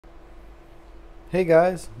Hey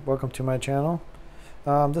guys, welcome to my channel.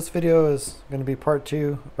 This video is going to be part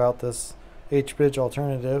 2 about this H-bridge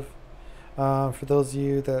alternative. For those of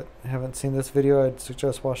you that haven't seen this video, I'd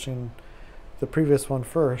suggest watching the previous one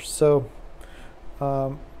first. So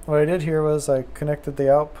what I did here was I connected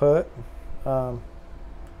the output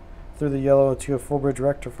through the yellow to a full bridge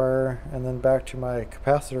rectifier and then back to my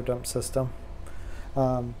capacitor dump system.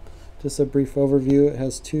 Just a brief overview: it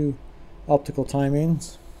has two optical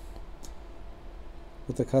timings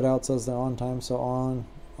with the cutouts as the on time, so on,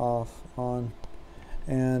 off, on,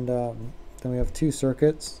 and then we have two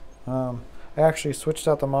circuits. I actually switched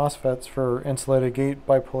out the MOSFETs for insulated gate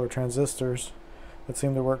bipolar transistors that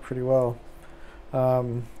seem to work pretty well.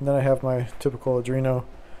 Then I have my typical Arduino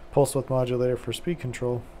pulse width modulator for speed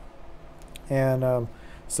control, and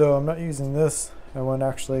so I'm not using this. I won't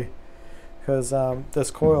actually, because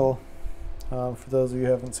this coil, for those of you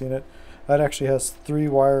who haven't seen it, that actually has 3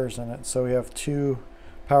 wires in it. So we have 2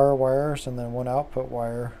 power wires and then 1 output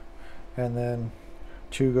wire, and then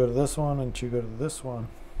 2 go to this one and 2 go to this one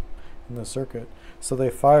in the circuit. So they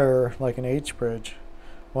fire like an H bridge,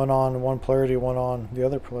 one on one polarity, one on the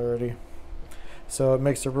other polarity. So it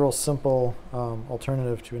makes a real simple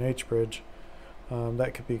alternative to an H bridge.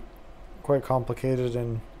 That could be quite complicated,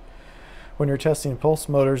 and when you're testing pulse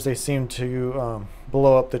motors, they seem to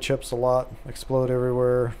blow up the chips a lot, explode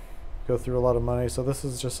everywhere, go through a lot of money. So this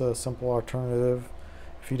is just a simple alternative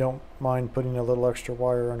if you don't mind putting a little extra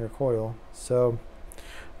wire on your coil. So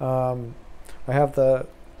I have the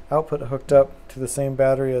output hooked up to the same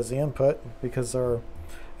battery as the input because our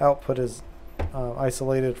output is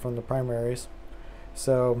isolated from the primaries.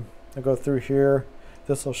 So I go through here.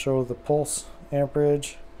 This will show the pulse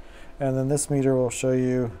amperage, and then this meter will show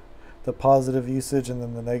you the positive usage and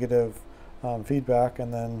then the negative feedback,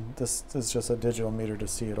 and then this is just a digital meter to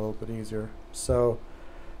see it a little bit easier. So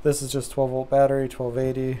this is just 12 volt battery,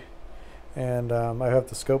 1280, and I have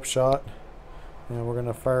the scope shot, and we're going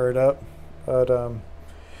to fire it up. But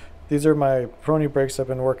these are my Prony brakes I've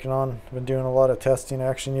been working on. I've been doing a lot of testing. I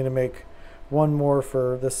actually need to make one more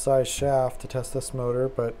for this size shaft to test this motor,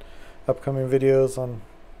 but upcoming videos on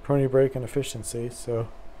Prony brake and efficiency. So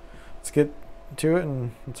let's get to it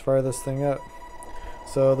and let's fire this thing up.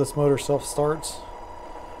 So this motor self starts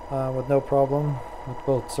with no problem with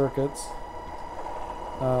both circuits.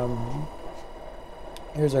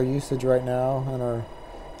 Here's our usage right now and our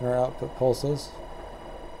output pulses.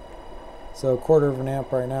 So 1/4 of an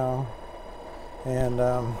amp right now, and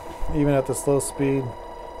even at this low speed,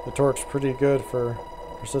 the torque's pretty good for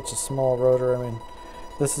such a small rotor. I mean,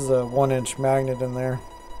 this is a 1-inch magnet in there,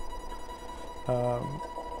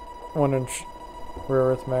 1-inch rare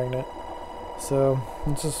earth magnet. So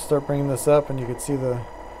let's just start bringing this up, and you can see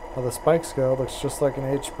how the spikes go. It looks just like an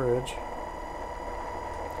H bridge.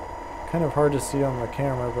 Kind of hard to see on the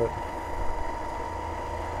camera, but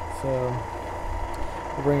so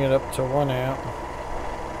we'll bring it up to 1 amp.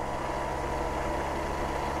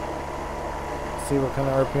 See what kind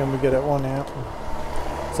of RPM we get at 1 amp.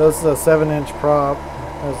 So this is a 7-inch prop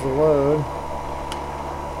as the load,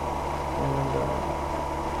 and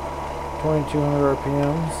 2200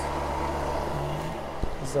 RPMs.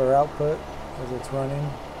 This is our output as it's running.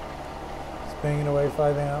 It's banging away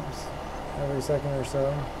 5 amps every second or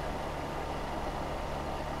so.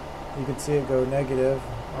 You can see it go negative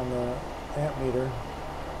on the amp meter.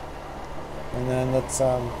 And then let's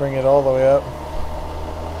bring it all the way up.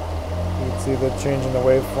 You can see the change in the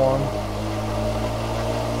waveform.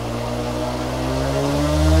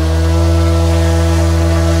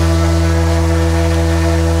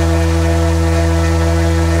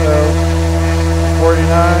 So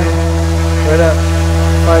 49, right at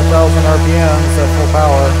 5,000 RPMs at full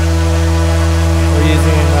power. We're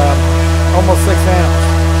using almost 6 amps.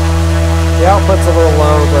 The output's a little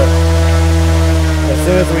low, but as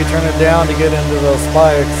soon as we turn it down to get into those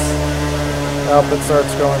spikes, the output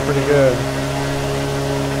starts going pretty good.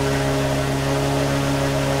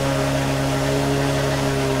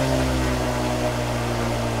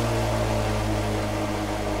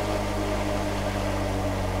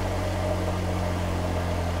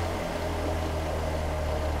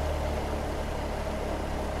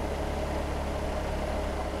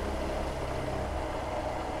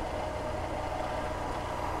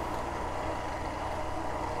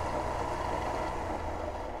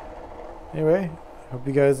 Anyway, hope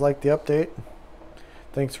you guys liked the update.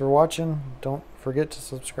 Thanks for watching. Don't forget to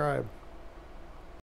subscribe.